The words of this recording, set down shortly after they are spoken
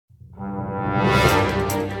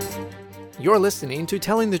You're listening to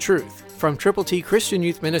Telling the Truth from Triple T Christian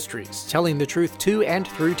Youth Ministries, telling the truth to and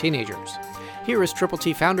through teenagers. Here is Triple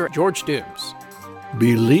T founder George Dooms.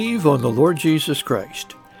 Believe on the Lord Jesus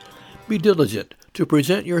Christ. Be diligent to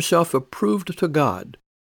present yourself approved to God,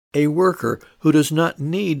 a worker who does not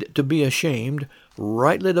need to be ashamed,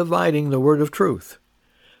 rightly dividing the word of truth.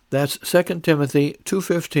 That's 2 Timothy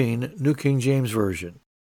 2:15, New King James Version.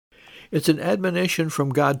 It's an admonition from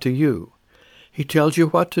God to you. He tells you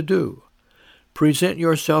what to do. Present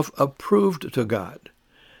yourself approved to God.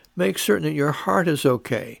 Make certain that your heart is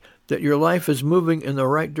okay, that your life is moving in the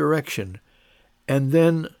right direction, and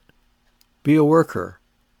then be a worker,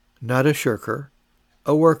 not a shirker,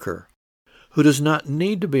 a worker who does not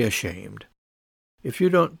need to be ashamed. If you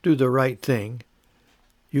don't do the right thing,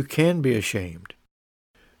 you can be ashamed.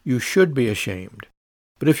 You should be ashamed.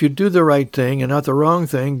 But if you do the right thing and not the wrong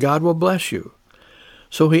thing, God will bless you.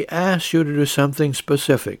 So he asks you to do something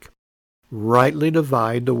specific. Rightly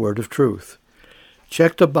divide the word of truth.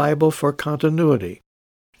 Check the Bible for continuity.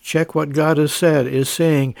 Check what God has said, is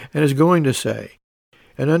saying, and is going to say.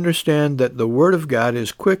 And understand that the word of God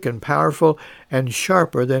is quick and powerful and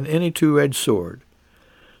sharper than any two-edged sword.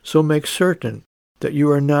 So make certain that you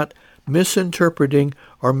are not misinterpreting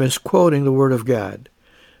or misquoting the word of God,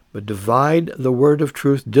 but divide the word of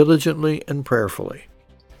truth diligently and prayerfully.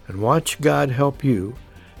 And watch God help you,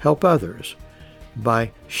 help others,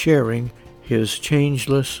 by sharing his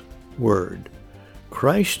changeless word.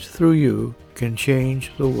 Christ through you can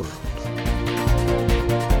change the world.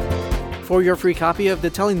 For your free copy of the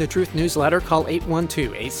Telling the Truth newsletter, call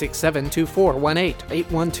 812-867-2418,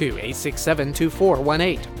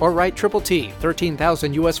 812-867-2418, or write Triple T,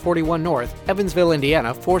 13,000 U.S. 41 North, Evansville,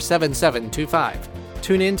 Indiana, 47725.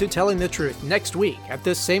 Tune in to Telling the Truth next week at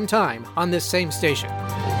this same time on this same station.